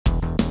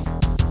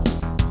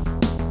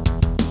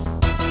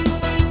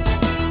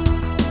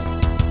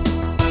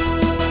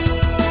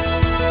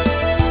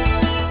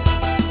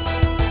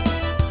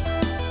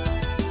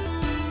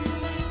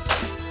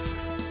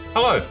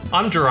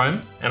I'm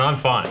Jerome, and I'm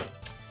fine.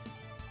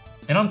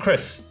 And I'm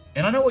Chris,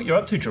 and I know what you're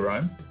up to,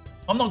 Jerome.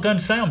 I'm not going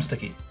to say I'm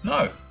sticky.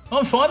 No,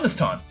 I'm fine this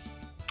time.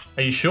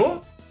 Are you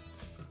sure?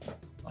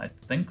 I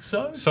think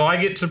so. So I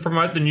get to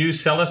promote the new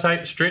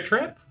Sellotape stretch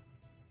wrap?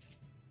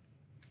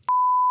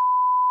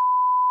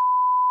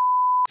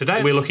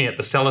 Today we're looking at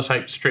the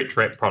Sellotape stretch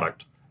wrap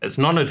product. It's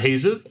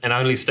non-adhesive and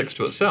only sticks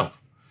to itself.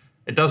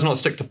 It does not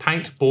stick to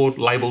paint, board,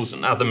 labels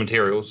and other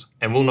materials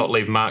and will not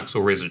leave marks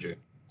or residue.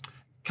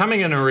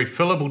 Coming in a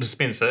refillable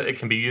dispenser, it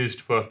can be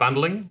used for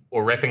bundling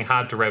or wrapping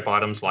hard to wrap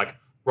items like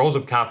rolls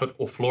of carpet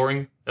or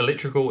flooring,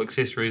 electrical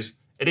accessories.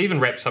 It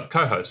even wraps up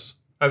co-hosts.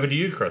 Over to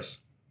you, Chris.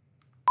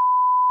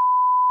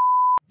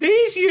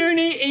 These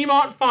uni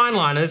EMOTT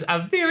Fineliners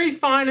are very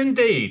fine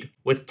indeed.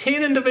 With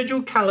 10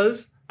 individual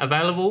colours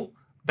available,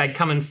 they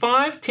come in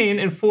 5, 10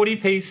 and 40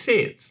 piece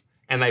sets,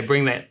 and they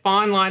bring that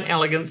fine line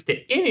elegance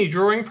to any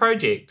drawing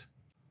project.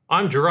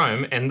 I'm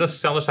Jerome, and this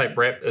Sellotape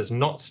wrap is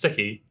not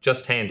sticky,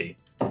 just handy.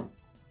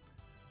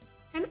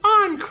 And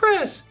I'm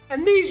Chris,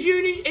 and these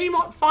uni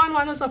EMOTT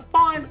Fineliners are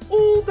fine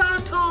all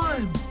the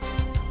time.